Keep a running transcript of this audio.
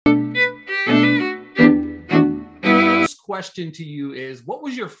question to you is, what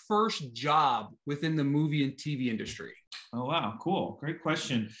was your first job within the movie and TV industry? Oh, wow. Cool. Great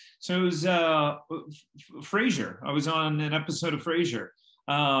question. So it was Frasier. I was on an episode of Frasier.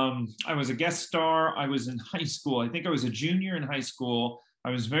 I was a guest star. I was in high school. I think I was a junior in high school. I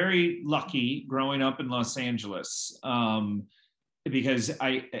was very lucky growing up in Los Angeles. Because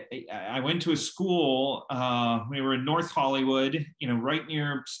I went to a school, we were in North Hollywood, right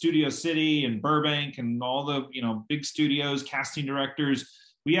near Studio City and Burbank and all the, big studios, casting directors.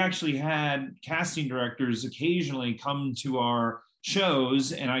 We actually had casting directors occasionally come to our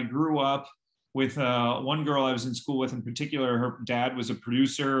shows, and I grew up with one girl I was in school with in particular. Her dad was a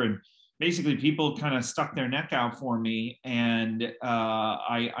producer, and basically people kind of stuck their neck out for me, and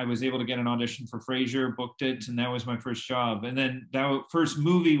I was able to get an audition for Frasier, booked it, and that was my first job. And then that first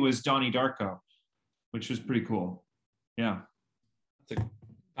movie was Donnie Darko, which was pretty cool. Yeah.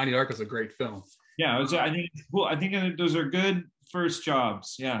 Donnie Darko is a great film. Yeah, I think it's cool. I think those are good first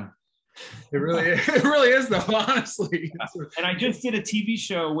jobs. Yeah. It really is though, honestly. Yeah. And I just did a TV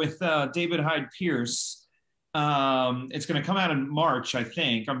show with David Hyde Pierce. It's going to come out in March, I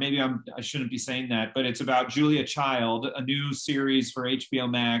think, or maybe I shouldn't be saying that, but it's about Julia Child, a new series for HBO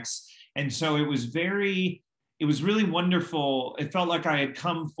Max. And so it was really wonderful. It felt like I had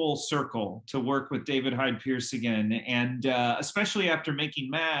come full circle to work with David Hyde Pierce again. And especially after making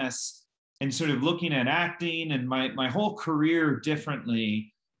Mass and sort of looking at acting and my whole career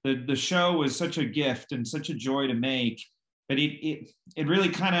differently, the show was such a gift and such a joy to make. But it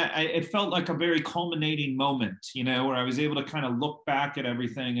really it felt like a very culminating moment, where I was able to kind of look back at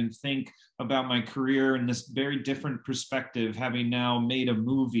everything and think about my career in this very different perspective, having now made a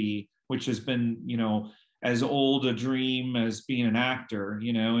movie, which has been, as old a dream as being an actor,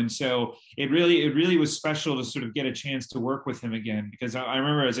 and so it really was special to sort of get a chance to work with him again, because I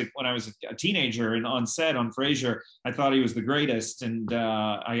remember when I was a teenager and on set on Frasier, I thought he was the greatest, and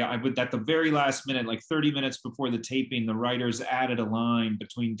I would, at the very last minute, like 30 minutes before the taping, the writers added a line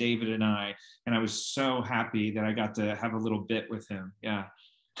between David and I was so happy that I got to have a little bit with him. Yeah.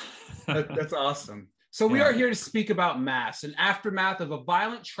 That's awesome. So we are here to speak about Mass, an aftermath of a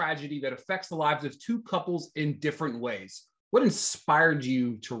violent tragedy that affects the lives of two couples in different ways. What inspired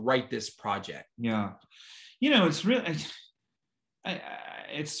you to write this project? Yeah, it's really,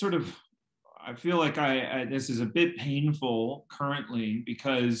 it's sort of, I feel like this is a bit painful currently,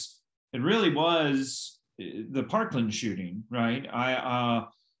 because it really was the Parkland shooting, right? I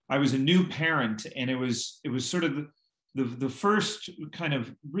was a new parent, and it was sort of the first kind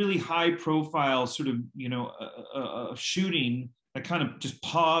of really high profile sort of, a shooting that kind of just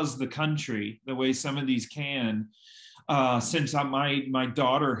paused the country the way some of these can, since my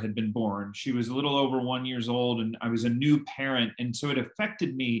daughter had been born. She was a little over 1 year old, and I was a new parent. And so it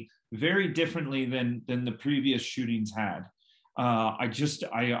affected me very differently than the previous shootings had.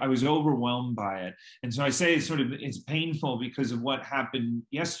 I was overwhelmed by it. And so I say it's painful because of what happened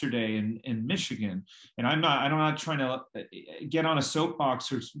yesterday in Michigan. And I'm not trying to get on a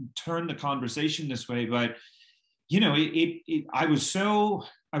soapbox or turn the conversation this way, but I was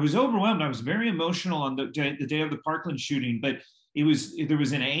overwhelmed. I was very emotional on the day of the Parkland shooting, but there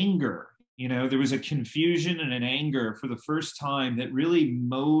was an anger, there was a confusion and an anger for the first time that really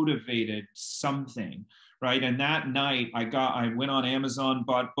motivated something. Right. And that night I went on Amazon,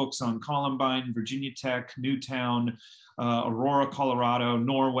 bought books on Columbine, Virginia Tech, Newtown, Aurora, Colorado,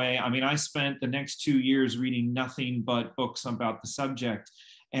 Norway. I mean, I spent the next 2 years reading nothing but books about the subject.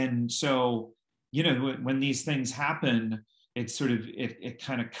 And so, when these things happen, it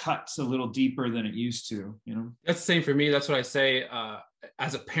kind of cuts a little deeper than it used to, That's the same for me. That's what I say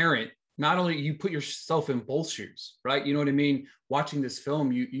as a parent. Not only you put yourself in both shoes, right? You know what I mean? Watching this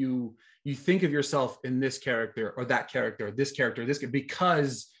film, you think of yourself in this character or that character, or this character,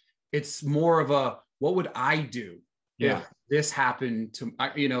 because it's more of a, what would I do if this happened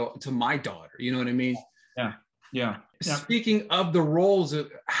to my daughter? You know what I mean? Yeah. Speaking of the roles,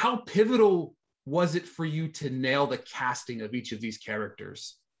 how pivotal was it for you to nail the casting of each of these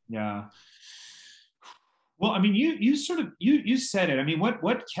characters? Yeah. Well, I mean, you said it. I mean,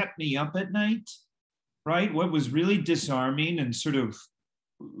 what kept me up at night, right? What was really disarming and sort of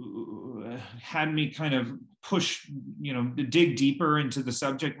had me kind of push, dig deeper into the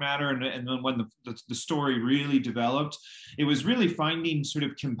subject matter. And then when the story really developed, it was really finding sort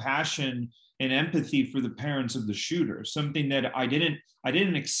of compassion and empathy for the parents of the shooter, something that I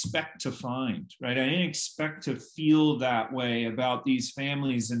didn't expect to find, right? I didn't expect to feel that way about these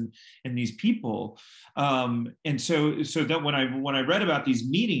families and these people. And so that when I read about these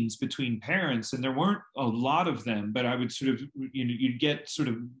meetings between parents, and there weren't a lot of them, but I would sort of, you'd get sort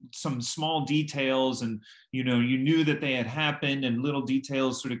of some small details, and you knew that they had happened, and little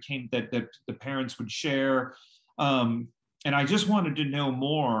details sort of came that the parents would share. And I just wanted to know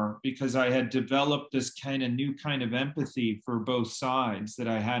more, because I had developed this new kind of empathy for both sides that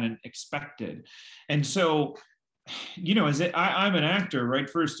I hadn't expected. And so, I'm an actor, right,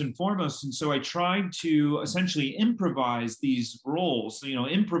 first and foremost. And so I tried to essentially improvise these roles,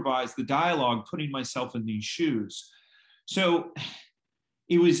 improvise the dialogue, putting myself in these shoes. So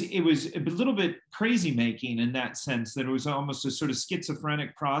it was a little bit crazy making in that sense, that it was almost a sort of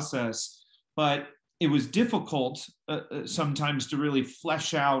schizophrenic process, but it was difficult sometimes to really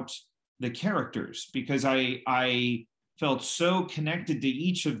flesh out the characters, because I felt so connected to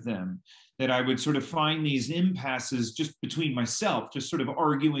each of them that I would sort of find these impasses just between myself, just sort of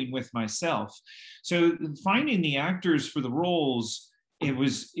arguing with myself. So finding the actors for the roles,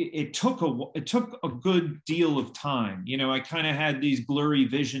 it took a good deal of time. I kind of had these blurry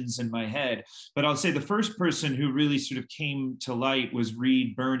visions in my head, but I'll say the first person who really sort of came to light was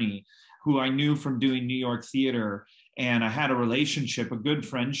Reed Birney, who I knew from doing New York theater. And I had a good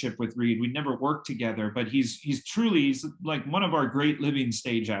friendship with Reed. We'd never worked together, but he's like one of our great living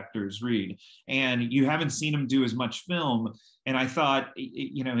stage actors, Reed. And you haven't seen him do as much film. And I thought,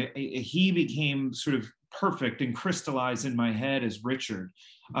 he became sort of perfect and crystallized in my head as Richard.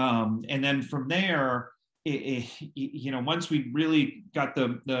 And then from there, once we really got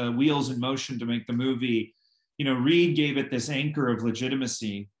the wheels in motion to make the movie, Reed gave it this anchor of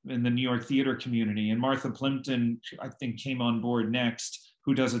legitimacy in the New York theater community. And Martha Plimpton, I think, came on board next,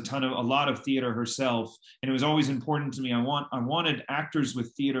 who does a lot of theater herself. And it was always important to me. I wanted actors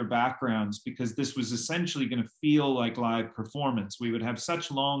with theater backgrounds, because this was essentially going to feel like live performance. We would have such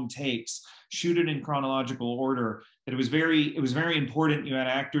long takes, shoot it in chronological order, that it was very important you had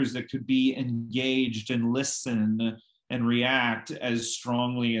actors that could be engaged and listen and react as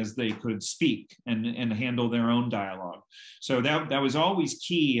strongly as they could speak and handle their own dialogue. So that was always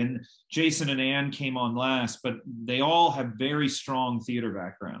key. And Jason and Anne came on last, but they all have very strong theater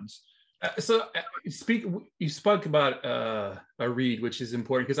backgrounds. You spoke about Reed, which is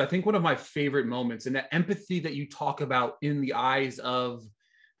important, because I think one of my favorite moments, and that empathy that you talk about in the eyes of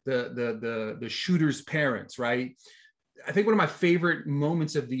the shooter's parents, right? I think one of my favorite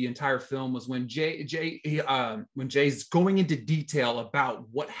moments of the entire film was when when Jay's going into detail about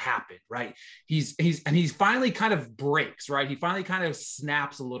what happened, right? He's finally kind of breaks, right? He finally kind of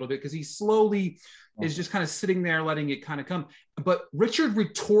snaps a little bit, because he slowly is just kind of sitting there letting it kind of come. But Richard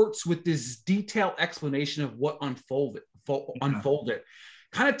retorts with this detailed explanation of what unfolded.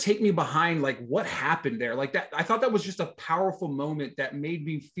 Kind of take me behind, like, what happened there. Like that, I thought that was just a powerful moment that made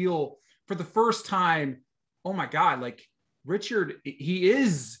me feel for the first time, oh my God, like Richard, he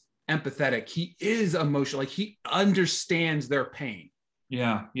is empathetic. He is emotional. Like, he understands their pain.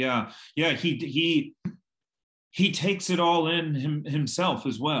 Yeah. He takes it all in himself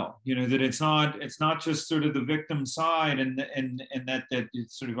as well. That it's not just sort of the victim side, and that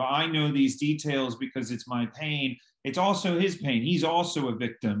it's sort of, I know these details because it's my pain. It's also his pain. He's also a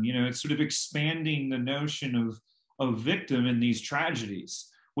victim. It's sort of expanding the notion of victim in these tragedies,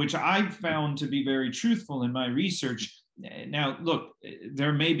 which I've found to be very truthful in my research. Now, look,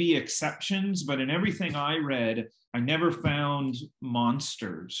 there may be exceptions, but in everything I read, I never found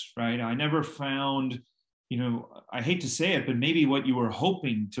monsters, right? I never found, I hate to say it, but maybe what you were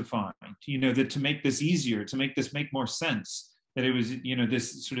hoping to find, that to make this easier, to make this make more sense, that it was,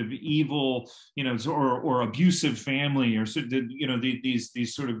 this sort of evil, or abusive family, or sort of,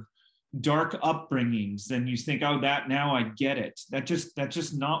 these sort of dark upbringings. Then you think, oh, that now I get it. That's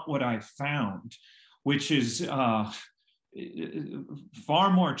just not what I found, which is far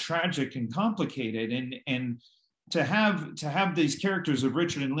more tragic and complicated. And to have these characters of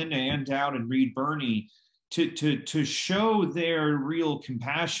Richard and Linda, Ann Dowd and Reed Birney, to show their real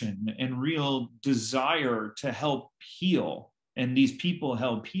compassion and real desire to help heal, and these people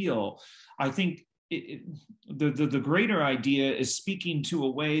help heal. I think the greater idea is speaking to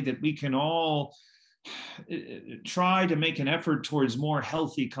a way that we can all try to make an effort towards more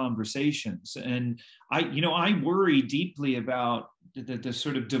healthy conversations. And I worry deeply about the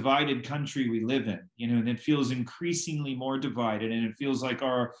sort of divided country we live in, and it feels increasingly more divided, and it feels like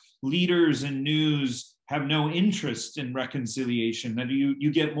our leaders in news have no interest in reconciliation, that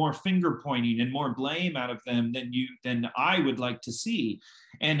you get more finger pointing and more blame out of them than I would like to see.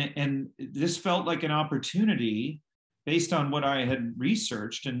 And this felt like an opportunity, based on what I had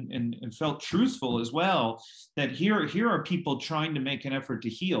researched and felt truthful as well, that here are people trying to make an effort to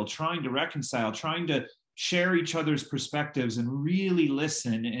heal, trying to reconcile, trying to share each other's perspectives and really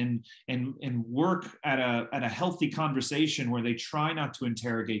listen and work at a healthy conversation where they try not to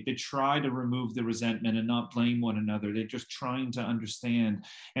interrogate, they try to remove the resentment and not blame one another. They're just trying to understand.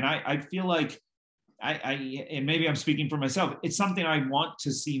 And I feel like and maybe I'm speaking for myself, it's something I want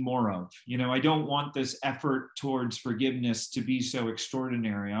to see more of. I don't want this effort towards forgiveness to be so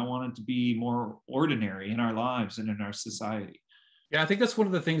extraordinary. I want it to be more ordinary in our lives and in our society. Yeah, I think that's one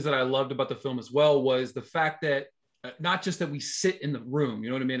of the things that I loved about the film as well, was the fact that not just that we sit in the room, you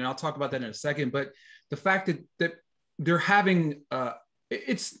know what I mean? And I'll talk about that in a second, but the fact that they're having,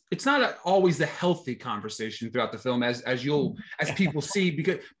 it's not always the healthy conversation throughout the film, as people see,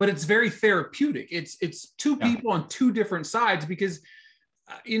 but it's very therapeutic. It's two people on two different sides, because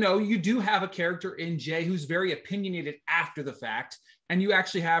you do have a character in Jay who's very opinionated after the fact, and you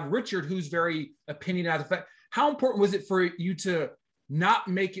actually have Richard who's very opinionated after the fact. How important was it for you to not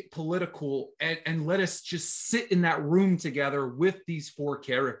make it political and let us just sit in that room together with these four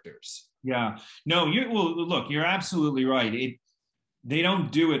characters? Yeah, no, look, you're absolutely right. They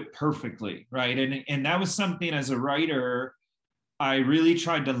don't do it perfectly, right? And that was something, as a writer, I really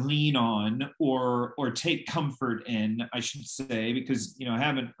tried to lean on or take comfort in, I should say, because I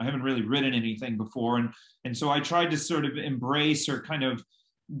haven't really written anything before, and so I tried to sort of embrace or kind of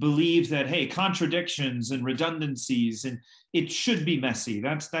believe that, hey, contradictions and redundancies, and it should be messy.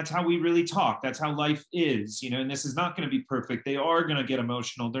 That's how we really talk. That's how life is, and this is not going to be perfect. They are going to get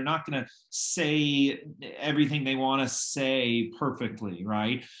emotional. They're not going to say everything they want to say perfectly,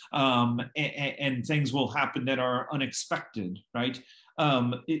 right? And things will happen that are unexpected, right?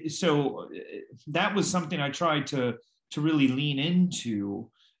 So that was something I tried to really lean into.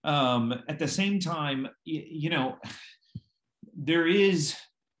 At the same time, there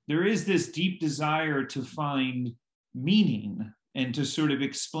is this deep desire to find meaning and to sort of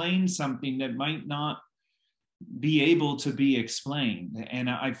explain something that might not be able to be explained. And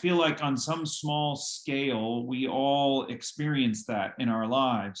I feel like on some small scale, we all experience that in our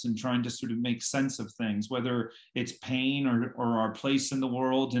lives, and trying to sort of make sense of things, whether it's pain or our place in the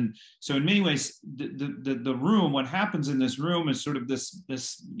world. And so in many ways, the room, what happens in this room is sort of this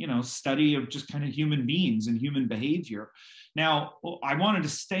study of just kind of human beings and human behavior. Now, I wanted to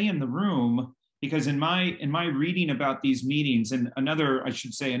stay in the room because in my reading about these meetings, and another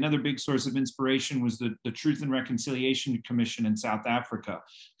big source of inspiration was the Truth and Reconciliation Commission in South Africa,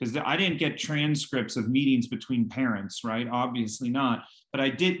 because I didn't get transcripts of meetings between parents, right? Obviously not. But I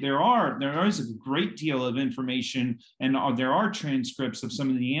did. There is a great deal of information, and there are transcripts of some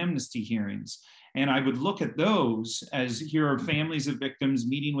of the amnesty hearings. And I would look at those as, here are families of victims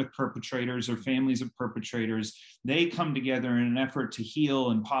meeting with perpetrators or families of perpetrators. They come together in an effort to heal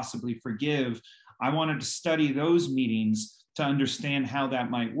and possibly forgive. I wanted to study those meetings to understand how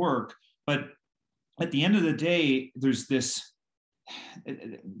that might work. But at the end of the day, there's this,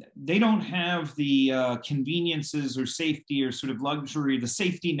 they don't have the conveniences or safety or sort of luxury, the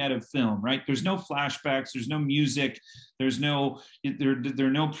safety net of film, right? There's no flashbacks, there's no music, there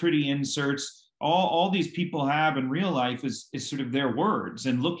are no pretty inserts. All these people have in real life is sort of their words,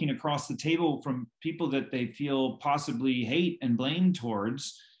 and looking across the table from people that they feel possibly hate and blame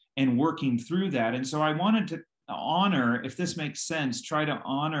towards, and working through that. And so I wanted to honor, if this makes sense, try to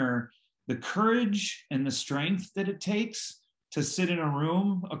honor the courage and the strength that it takes to sit in a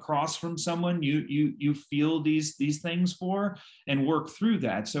room across from someone you feel these things for, and work through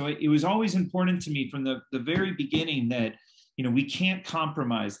that. So it was always important to me from the very beginning that we can't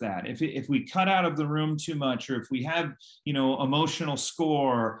compromise that. If we cut out of the room too much, or if we have, emotional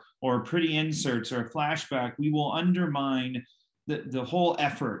score or pretty inserts or a flashback, we will undermine the whole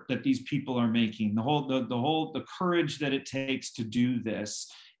effort that these people are making, the courage that it takes to do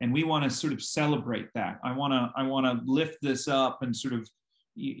this. And we want to sort of celebrate that. I want to lift this up and sort of,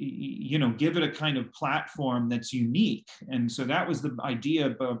 give it a kind of platform that's unique. And so that was the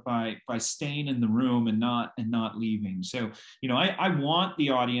idea by staying in the room and not leaving. So, I want the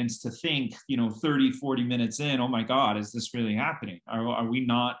audience to think, 30, 40 minutes in, oh my God, is this really happening? Are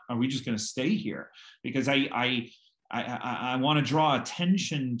we just going to stay here? Because I want to draw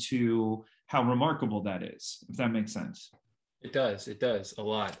attention to how remarkable that is, if that makes sense. It does a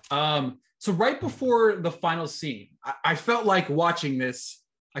lot. So right before the final scene, I felt like watching this,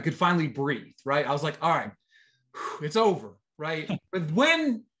 I could finally breathe, right? I was like, all right, it's over, right? But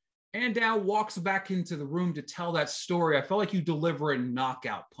when and now walks back into the room to tell that story. I felt like you deliver a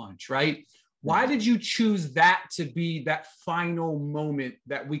knockout punch, right? Why did you choose that to be that final moment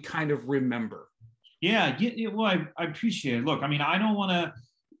that we kind of remember? Yeah, well, I appreciate it. Look, I mean, I don't want to.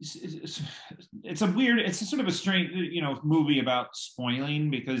 It's a sort of a strange, movie about spoiling,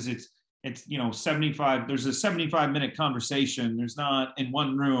 because it's 75. There's a 75-minute conversation. There's not in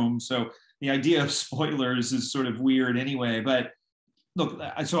one room, so the idea of spoilers is sort of weird anyway. But look,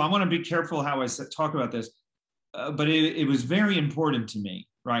 so I want to be careful how I talk about this. But it was very important to me,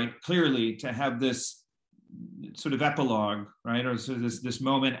 right? Clearly, to have this sort of epilogue, right, or so this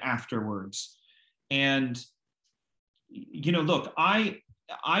moment afterwards. And look, I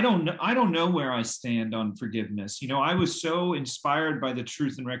don't know where I stand on forgiveness. I was so inspired by the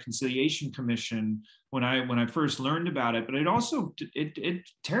Truth and Reconciliation Commission when I first learned about it, but it also it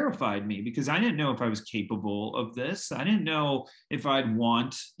terrified me, because I didn't know if I was capable of this. I didn't know if I'd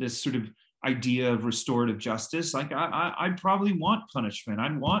want this sort of idea of restorative justice. Like I'd probably want punishment.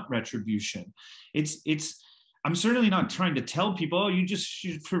 I'd want retribution. I'm certainly not trying to tell people, oh, you just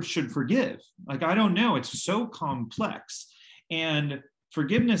should forgive. Like, I don't know. It's so complex. And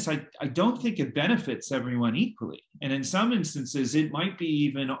forgiveness, I don't think it benefits everyone equally. And in some instances, it might be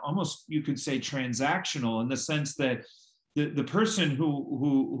even almost, you could say, transactional, in the sense that the person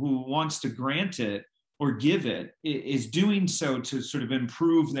who wants to grant it or give it is doing so to sort of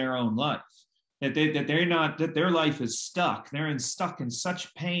improve their own life. That their life is stuck. They're stuck in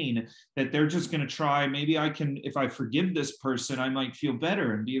such pain that they're just going to try. Maybe if I forgive this person, I might feel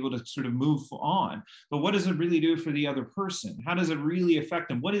better and be able to sort of move on. But what does it really do for the other person? How does it really affect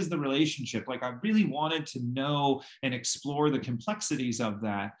them? What is the relationship? Like, I really wanted to know and explore the complexities of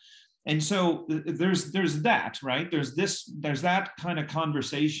that. And so there's that, right? There's that kind of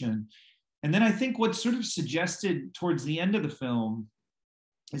conversation. And then I think what's sort of suggested towards the end of the film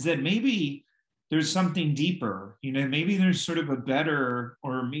is that maybe there's something deeper, maybe there's sort of a better,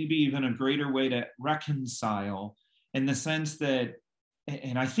 or maybe even a greater way to reconcile, in the sense that,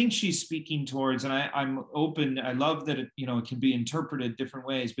 and I think she's speaking towards, and I'm open, I love that it can be interpreted different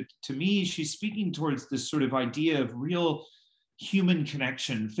ways, but to me, she's speaking towards this sort of idea of real human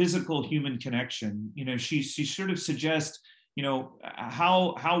connection, physical human connection. She sort of suggests,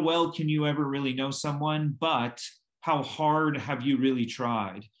 how well can you ever really know someone, but how hard have you really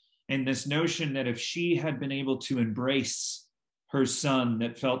tried? And this notion that if she had been able to embrace her son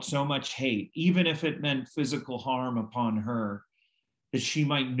that felt so much hate, even if it meant physical harm upon her, that she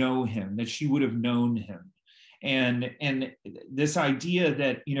might know him, that she would have known him. And this idea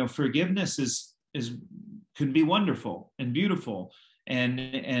that, forgiveness could be wonderful and beautiful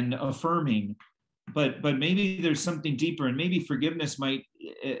and affirming, but maybe there's something deeper, and maybe forgiveness might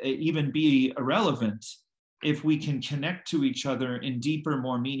even be irrelevant if we can connect to each other in deeper,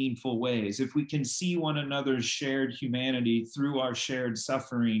 more meaningful ways. If we can see one another's shared humanity through our shared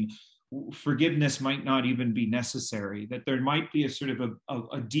suffering, forgiveness might not even be necessary, that there might be a sort of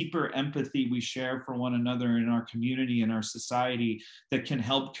a deeper empathy we share for one another in our community and our society that can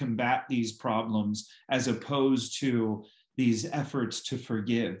help combat these problems, as opposed to these efforts to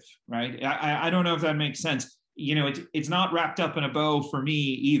forgive, right? I don't know if that makes sense. It's not wrapped up in a bow for me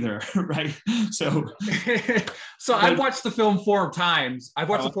either, right? So I've watched the film 4 times. I've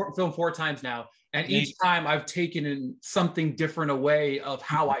watched the film 4 times now. And each time I've taken in something different away of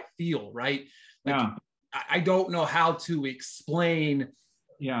how I feel, right? Like, I don't know how to explain.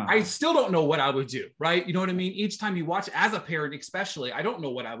 Yeah. I still don't know what I would do, right? You know what I mean? Each time you watch, as a parent especially, I don't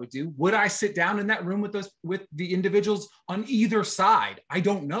know what I would do. Would I sit down in that room with the individuals on either side? I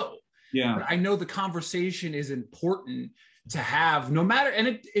don't know. Yeah. But I know the conversation is important to have, no matter, and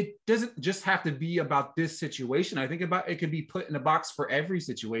it doesn't just have to be about this situation. I think about it could be put in a box for every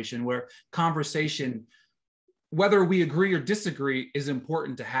situation where conversation, whether we agree or disagree, is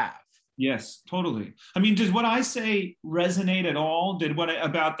important to have. Yes, totally. I mean, does what I say resonate at all?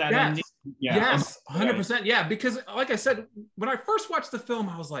 About that ending? Yeah. Yes, 100%. Yeah, because like I said, when I first watched the film,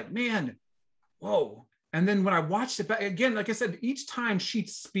 I was like, man, whoa. And then when I watched it back again, like I said, each time she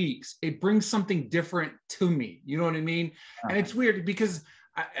speaks, it brings something different to me. You know what I mean? And it's weird because,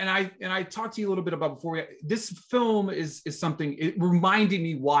 I talked to you a little bit about before. This film is something. It reminded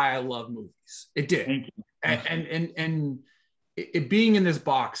me why I love movies. It did. Thank you. And it being in this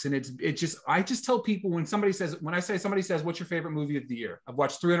box, and I just tell people when somebody says, what's your favorite movie of the year? I've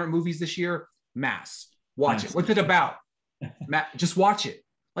watched 300 movies this year. Mass. Watch it. What's it about? Just watch it.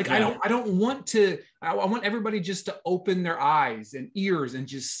 Like, yeah. I don't want to, I want everybody just to open their eyes and ears and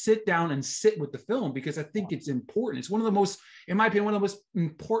just sit down and sit with the film, because I think it's important. It's one of the most, in my opinion, one of the most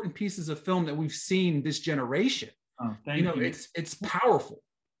important pieces of film that we've seen this generation. Oh, thank you. It's powerful.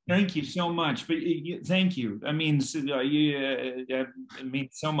 Thank you so much. But thank you. I mean, it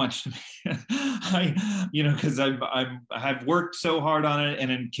means so much to me. Because I have worked so hard on it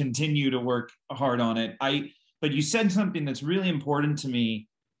and continue to work hard on it. But you said something that's really important to me.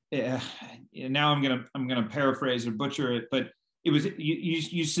 Now I'm gonna paraphrase or butcher it, but it was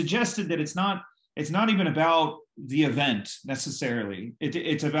you suggested that it's not even about the event necessarily.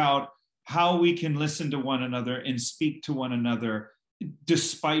 It's about how we can listen to one another and speak to one another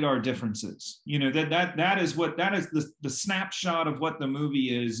despite our differences. That is the snapshot of what the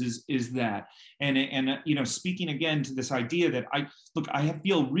movie is that. And speaking again to this idea that I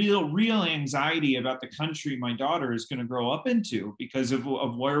feel real anxiety about the country my daughter is going to grow up into because of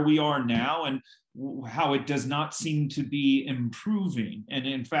where we are now and how it does not seem to be improving, and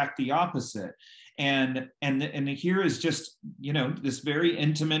in fact the opposite. And here is just this very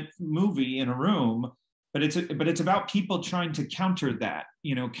intimate movie in a room, but it's about people trying to counter that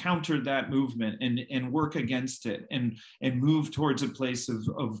movement and work against it and move towards a place of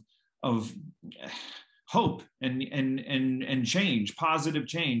hope and change, positive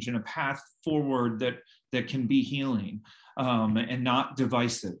change, and a path forward that can be healing, and not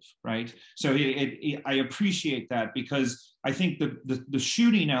divisive, right? So I appreciate that, because I think the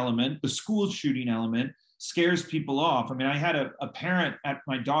shooting element, the school shooting element, scares people off. I mean, I had a parent at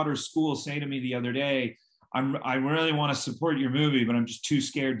my daughter's school say to me the other day, I really want to support your movie, but I'm just too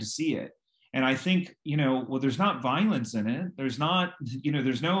scared to see it. And I think, well, there's not violence in it. There's not,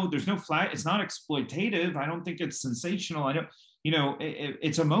 there's no flat, it's not exploitative. I don't think it's sensational. I don't,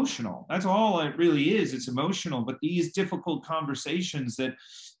 it's emotional. That's all it really is. It's emotional. But these difficult conversations that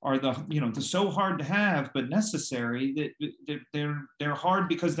are they're so hard to have, but necessary, that they're hard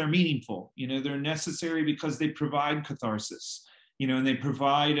because they're meaningful. They're necessary because they provide catharsis, and they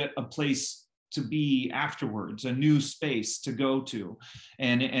provide a place to be afterwards, a new space to go to.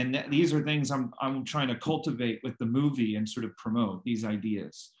 And these are things I'm trying to cultivate with the movie and sort of promote these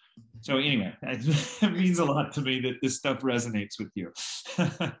ideas. So anyway, it means a lot to me that this stuff resonates with you.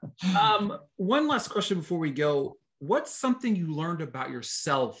 One last question before we go. What's something you learned about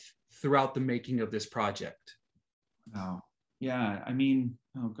yourself throughout the making of this project? Oh, yeah. I mean,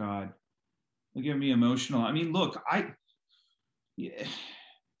 oh God, it'll get me emotional. I mean, look, I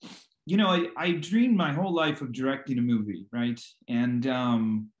dreamed my whole life of directing a movie, right? And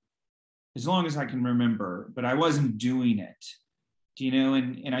as long as I can remember, but I wasn't doing it,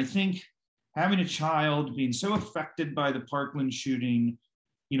 and I think having a child, being so affected by the Parkland shooting,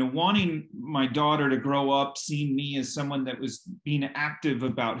 wanting my daughter to grow up seeing me as someone that was being active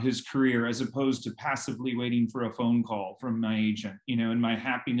about his career as opposed to passively waiting for a phone call from my agent, and my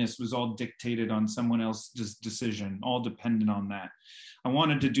happiness was all dictated on someone else's decision, all dependent on that. I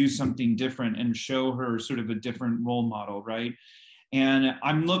wanted to do something different and show her sort of a different role model, right? And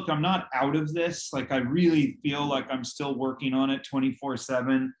I'm not out of this. Like, I really feel like I'm still working on it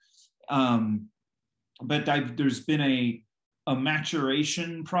 24/7. But there's been a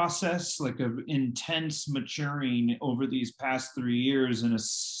maturation process, like an intense maturing over these past 3 years, and a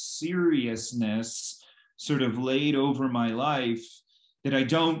seriousness sort of laid over my life that I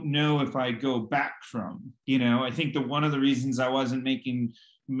don't know if I go back from. I think that one of the reasons I wasn't making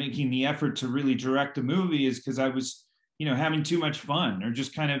the effort to really direct a movie is because I was, having too much fun, or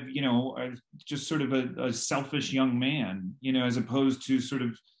just kind of, just sort of a selfish young man, as opposed to sort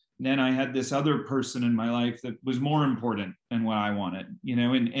of, then I had this other person in my life that was more important than what I wanted,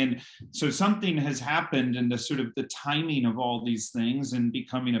 and so something has happened in the sort of the timing of all these things, and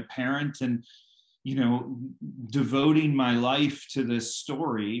becoming a parent, and devoting my life to this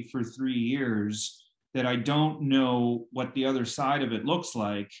story for 3 years, that I don't know what the other side of it looks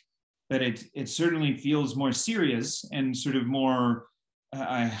like, but it certainly feels more serious and sort of more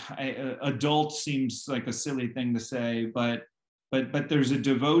adult. Seems like a silly thing to say, but there's a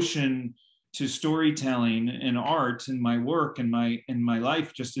devotion to storytelling and art in my work and my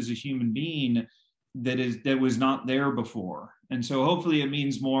life just as a human being that was not there before. And so hopefully it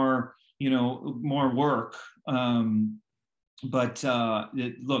means more work. But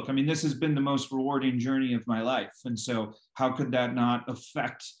look, I mean, this has been the most rewarding journey of my life. And so how could that not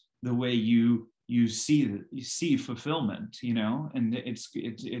affect the way you see fulfillment, and it's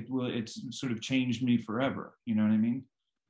sort of changed me forever. You know what I mean?